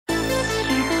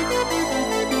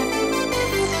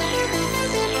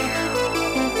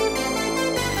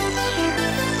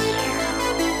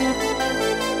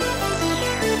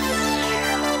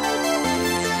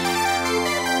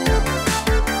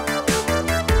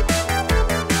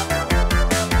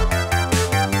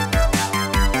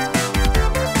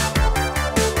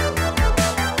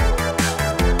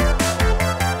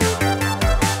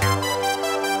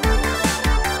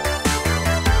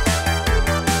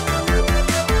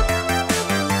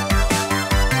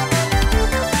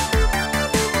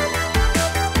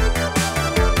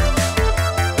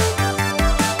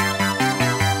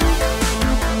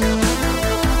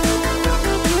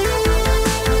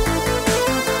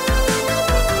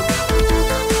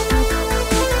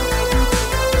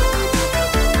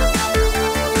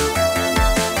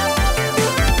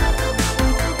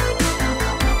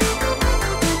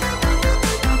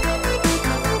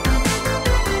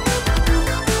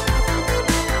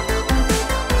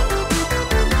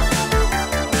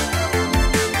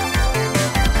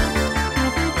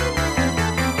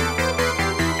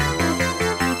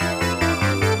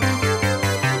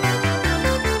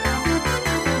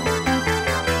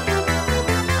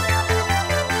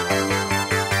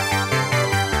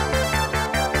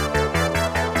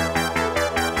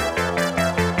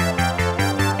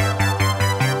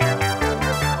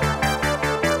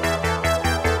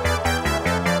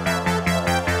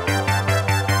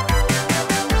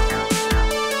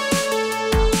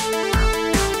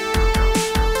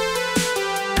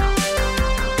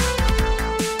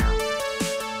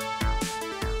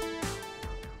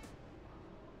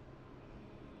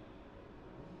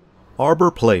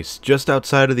Arbor Place, just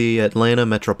outside of the Atlanta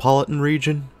metropolitan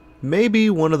region, may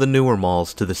be one of the newer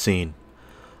malls to the scene.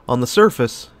 On the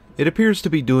surface, it appears to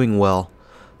be doing well,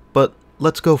 but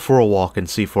let's go for a walk and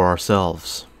see for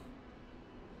ourselves.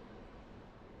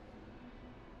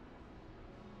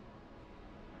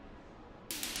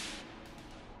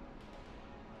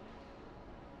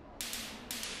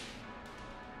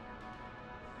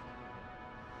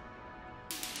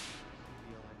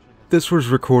 This was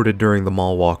recorded during the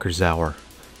Mall Walker's Hour,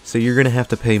 so you're going to have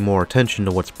to pay more attention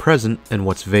to what's present and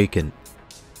what's vacant.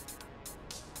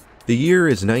 The year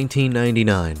is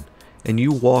 1999, and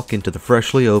you walk into the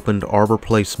freshly opened Arbor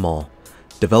Place Mall.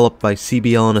 Developed by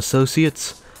CBL &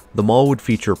 Associates, the mall would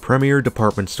feature premier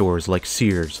department stores like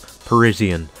Sears,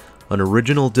 Parisian, an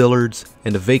original Dillard's,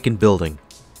 and a vacant building.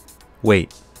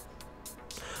 Wait.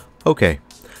 Okay,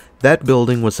 that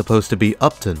building was supposed to be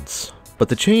Upton's, but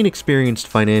the chain experienced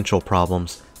financial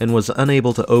problems and was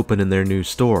unable to open in their new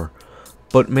store.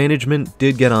 But management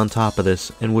did get on top of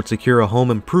this and would secure a home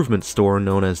improvement store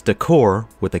known as Decor,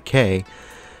 with a K,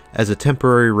 as a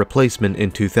temporary replacement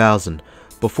in 2000,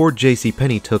 before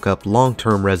JCPenney took up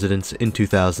long-term residence in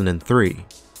 2003.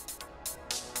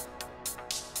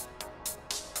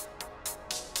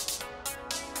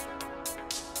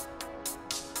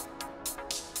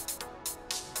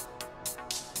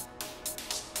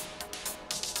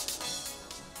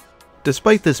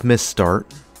 Despite this misstart,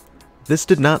 this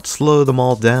did not slow the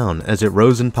mall down as it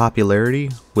rose in popularity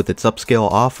with its upscale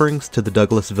offerings to the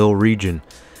Douglasville region.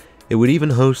 It would even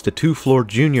host a 2-floor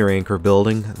junior anchor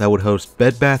building that would host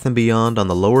Bed Bath & Beyond on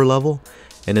the lower level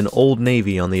and an Old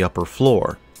Navy on the upper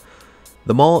floor.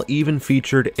 The mall even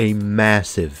featured a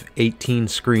massive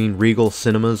 18-screen Regal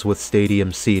cinemas with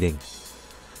stadium seating.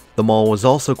 The mall was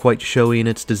also quite showy in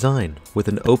its design, with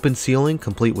an open ceiling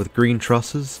complete with green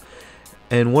trusses,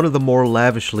 and one of the more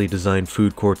lavishly designed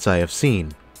food courts I have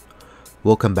seen.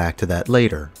 We'll come back to that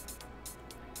later.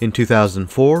 In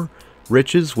 2004,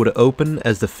 Rich's would open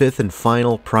as the 5th and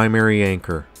final primary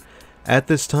anchor. At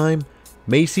this time,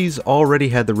 Macy's already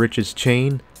had the Rich's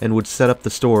chain and would set up the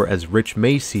store as Rich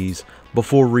Macy's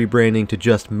before rebranding to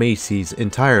just Macy's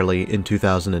entirely in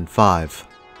 2005.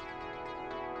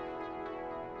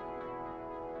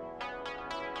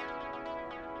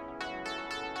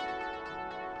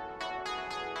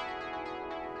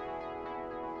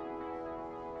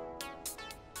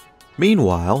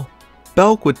 Meanwhile,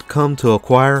 Belk would come to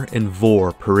acquire and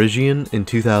Vor Parisian in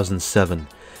 2007,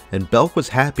 and Belk was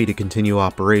happy to continue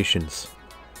operations.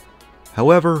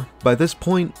 However, by this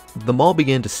point, the mall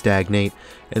began to stagnate,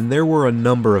 and there were a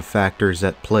number of factors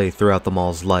at play throughout the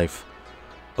mall's life.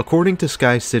 According to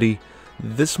Sky City,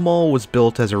 this mall was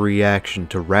built as a reaction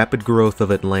to rapid growth of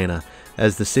Atlanta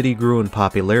as the city grew in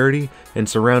popularity and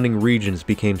surrounding regions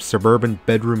became suburban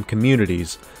bedroom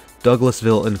communities,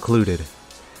 Douglasville included.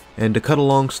 And to cut a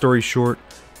long story short,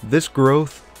 this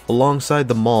growth, alongside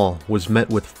the mall, was met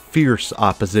with fierce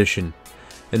opposition,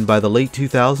 and by the late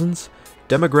 2000s,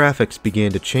 demographics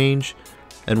began to change,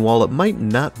 and while it might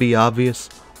not be obvious,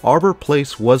 Arbor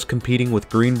Place was competing with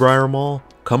Greenbrier Mall,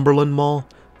 Cumberland Mall,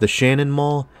 the Shannon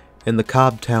Mall, and the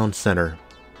Cobb Town Center.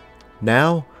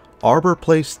 Now, Arbor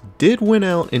Place did win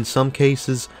out in some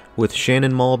cases, with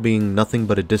Shannon Mall being nothing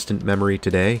but a distant memory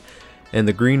today, and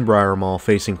the Greenbrier Mall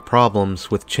facing problems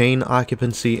with chain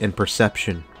occupancy and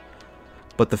perception.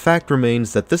 But the fact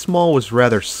remains that this mall was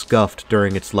rather scuffed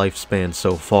during its lifespan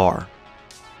so far.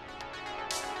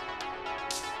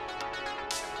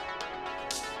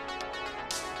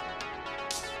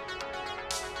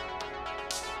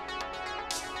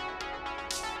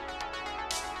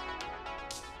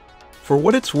 For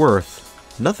what it's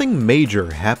worth, nothing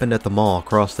major happened at the mall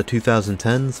across the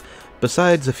 2010s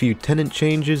besides a few tenant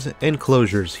changes and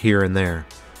closures here and there.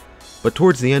 But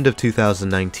towards the end of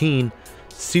 2019,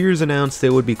 Sears announced they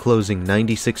would be closing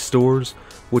 96 stores,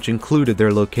 which included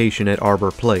their location at Arbor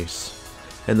Place,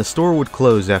 and the store would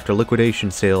close after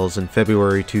liquidation sales in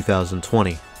February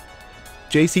 2020.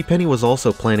 JCPenney was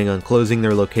also planning on closing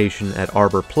their location at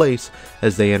Arbor Place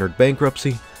as they entered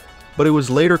bankruptcy, but it was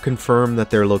later confirmed that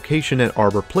their location at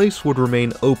Arbor Place would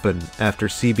remain open after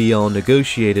CBL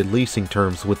negotiated leasing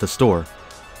terms with the store.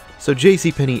 So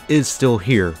JCPenney is still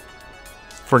here,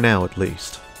 for now at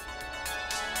least.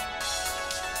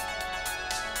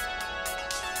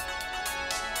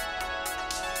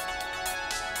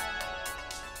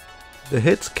 The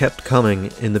hits kept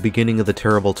coming in the beginning of the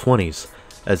terrible 20s,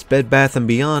 as Bed Bath &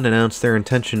 Beyond announced their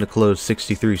intention to close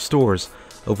 63 stores,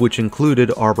 of which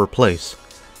included Arbor Place.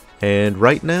 And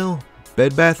right now,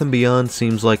 Bed Bath & Beyond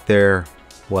seems like they're,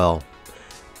 well,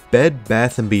 Bed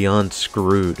Bath & Beyond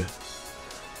screwed.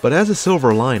 But as a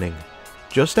silver lining,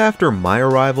 Just after my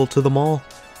arrival to the mall,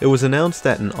 it was announced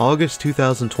that in August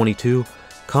 2022,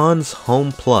 Conn's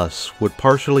Home Plus would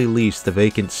partially lease the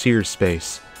vacant Sears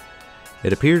space.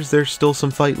 It appears there's still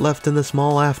some fight left in this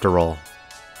mall after all.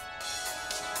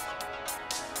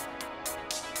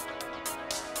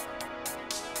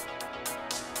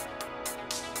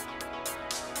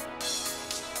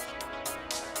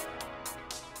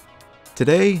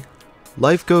 Today,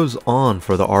 life goes on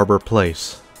for the Arbor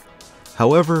Place.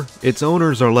 However, its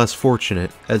owners are less fortunate,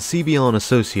 as CBL &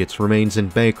 Associates remains in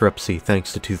bankruptcy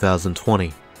thanks to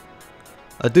 2020.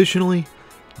 Additionally,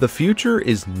 the future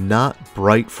is not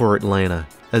bright for Atlanta,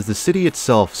 as the city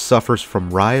itself suffers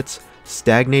from riots,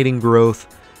 stagnating growth,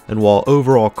 and while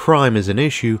overall crime is an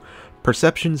issue,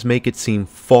 perceptions make it seem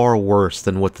far worse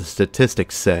than what the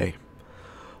statistics say.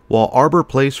 While Arbor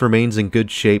Place remains in good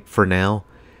shape for now,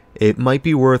 it might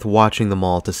be worth watching the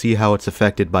mall to see how it's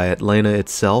affected by Atlanta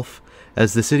itself,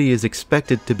 as the city is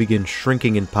expected to begin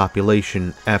shrinking in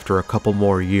population after a couple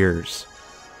more years.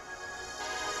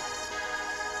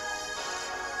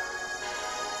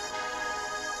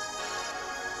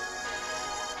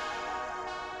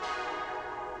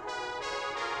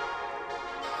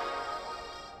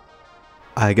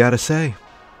 I gotta say,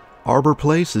 Arbor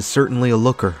Place is certainly a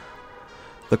looker.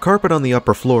 The carpet on the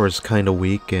upper floor is kinda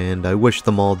weak, and I wish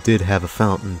the mall did have a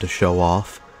fountain to show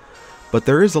off. But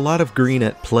there is a lot of green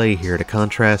at play here to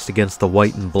contrast against the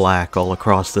white and black all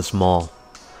across this mall.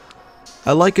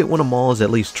 I like it when a mall is at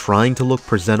least trying to look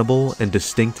presentable and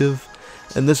distinctive,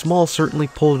 and this mall certainly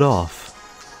pulled it off.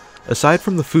 Aside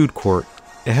from the food court,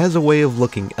 it has a way of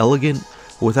looking elegant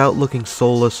without looking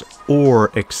soulless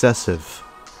or excessive.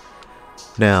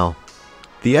 Now,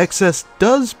 the excess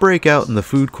does break out in the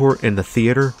food court and the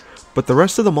theater, but the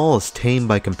rest of the mall is tame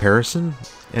by comparison,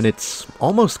 and it's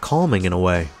almost calming in a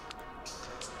way.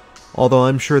 Although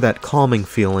I'm sure that calming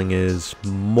feeling is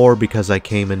more because I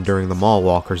came in during the mall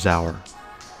walker's hour.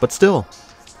 But still,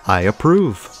 I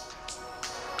approve.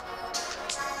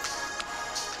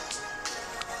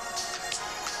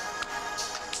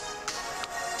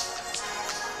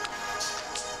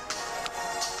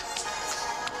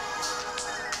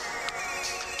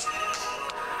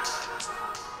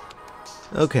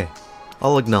 Okay,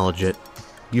 I'll acknowledge it.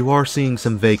 You are seeing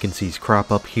some vacancies crop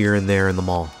up here and there in the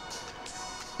mall.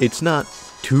 It's not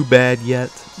too bad yet,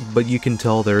 but you can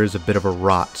tell there is a bit of a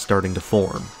rot starting to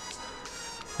form.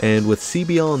 And with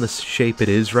CBL in the shape it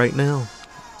is right now,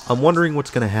 I'm wondering what's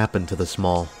going to happen to this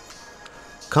mall.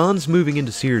 Conn's moving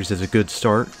into Sears is a good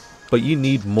start, but you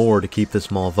need more to keep this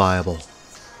mall viable.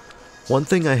 One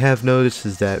thing I have noticed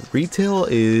is that retail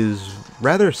is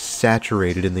rather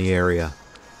saturated in the area.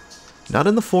 Not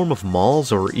in the form of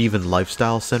malls or even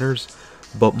lifestyle centers,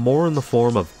 but more in the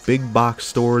form of big box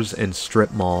stores and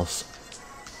strip malls.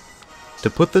 To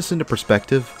put this into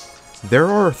perspective, there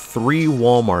are 3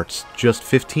 Walmarts just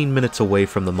 15 minutes away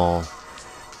from the mall,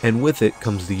 and with it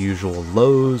comes the usual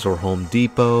Lowe's or Home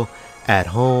Depot, At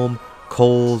Home,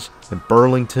 Kohl's, and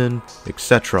Burlington,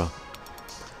 etc.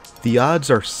 The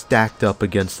odds are stacked up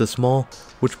against this mall,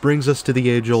 which brings us to the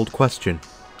age-old question.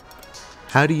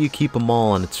 How do you keep a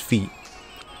mall on its feet?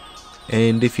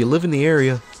 And if you live in the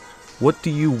area, what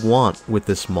do you want with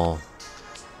this mall?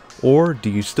 Or do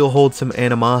you still hold some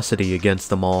animosity against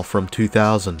the mall from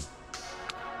 2000?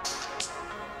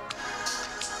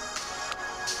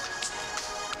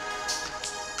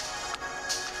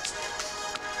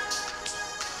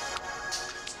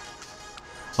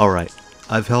 Alright,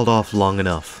 I've held off long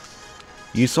enough.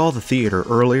 You saw the theater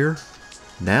earlier,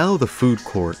 now the food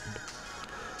court.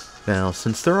 Now,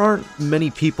 since there aren't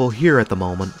many people here at the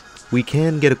moment, we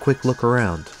can get a quick look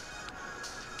around.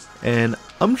 And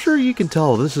I'm sure you can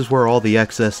tell this is where all the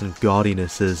excess and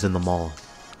gaudiness is in the mall.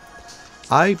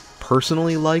 I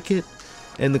personally like it,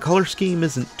 and the color scheme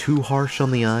isn't too harsh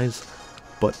on the eyes,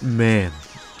 but man,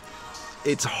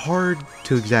 it's hard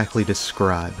to exactly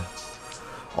describe.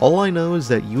 All I know is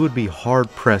that you would be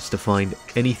hard-pressed to find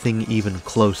anything even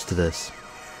close to this.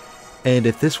 And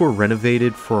if this were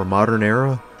renovated for a modern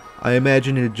era, I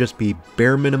imagine it'd just be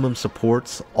bare minimum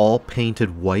supports, all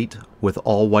painted white with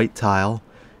all white tile,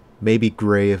 maybe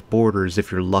gray borders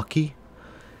if you're lucky,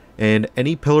 and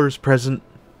any pillars present,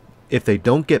 if they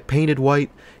don't get painted white,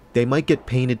 they might get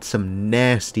painted some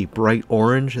nasty bright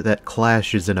orange that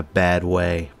clashes in a bad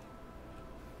way.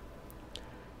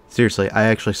 Seriously, I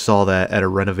actually saw that at a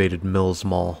renovated Mills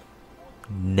Mall.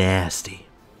 Nasty.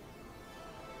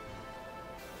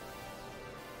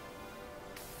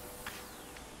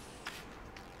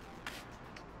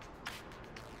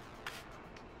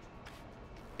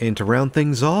 And to round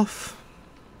things off,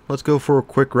 let's go for a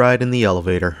quick ride in the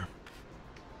elevator.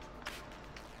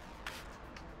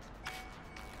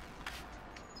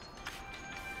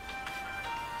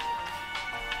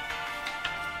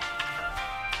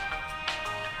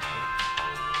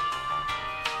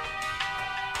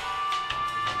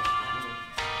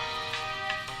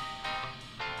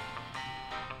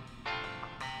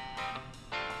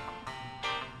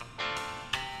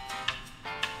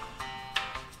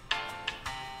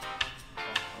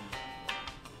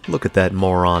 Look at that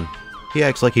moron. He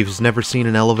acts like he's never seen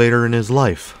an elevator in his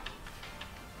life.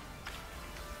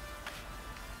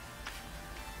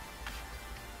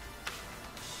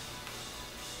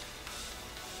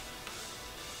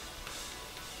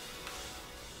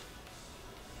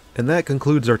 And that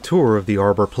concludes our tour of the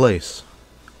Arbor Place.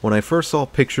 When I first saw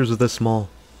pictures of this mall,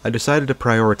 I decided to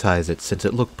prioritize it since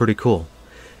it looked pretty cool.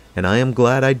 And I am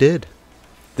glad I did.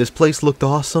 This place looked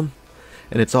awesome,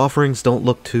 and its offerings don't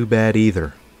look too bad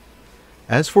either.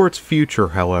 As for its future,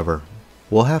 however,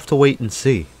 we'll have to wait and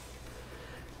see.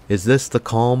 Is this the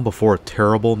calm before a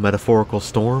terrible metaphorical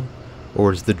storm,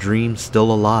 or is the dream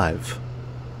still alive?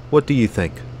 What do you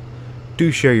think?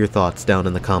 Do share your thoughts down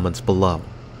in the comments below.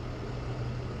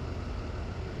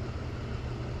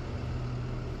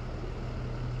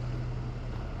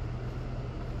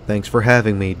 Thanks for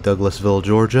having me, Douglasville,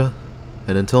 Georgia,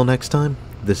 and until next time,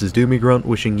 this is Doomie Grunt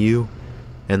wishing you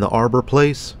and the Arbor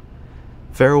Place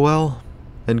farewell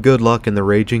and good luck in the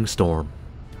raging storm.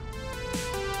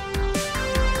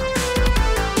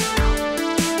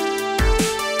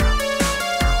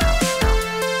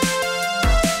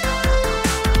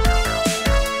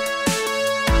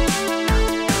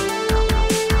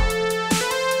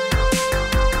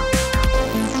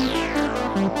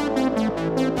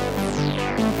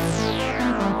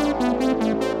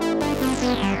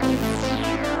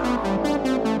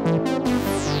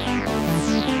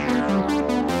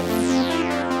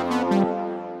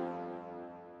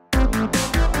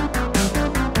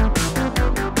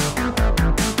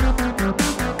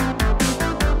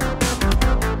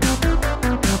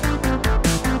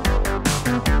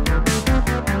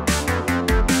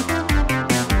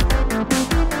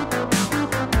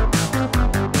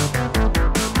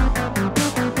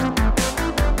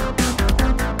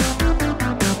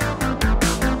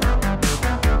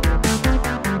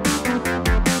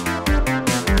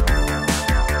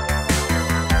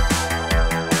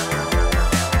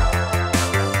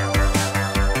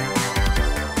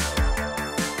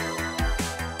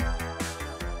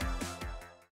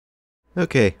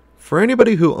 Okay, for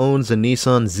anybody who owns a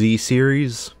Nissan Z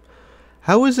series,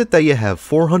 how is it that you have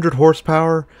 400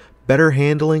 horsepower, better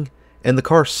handling, and the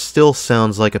car still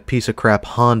sounds like a piece of crap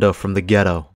Honda from the ghetto?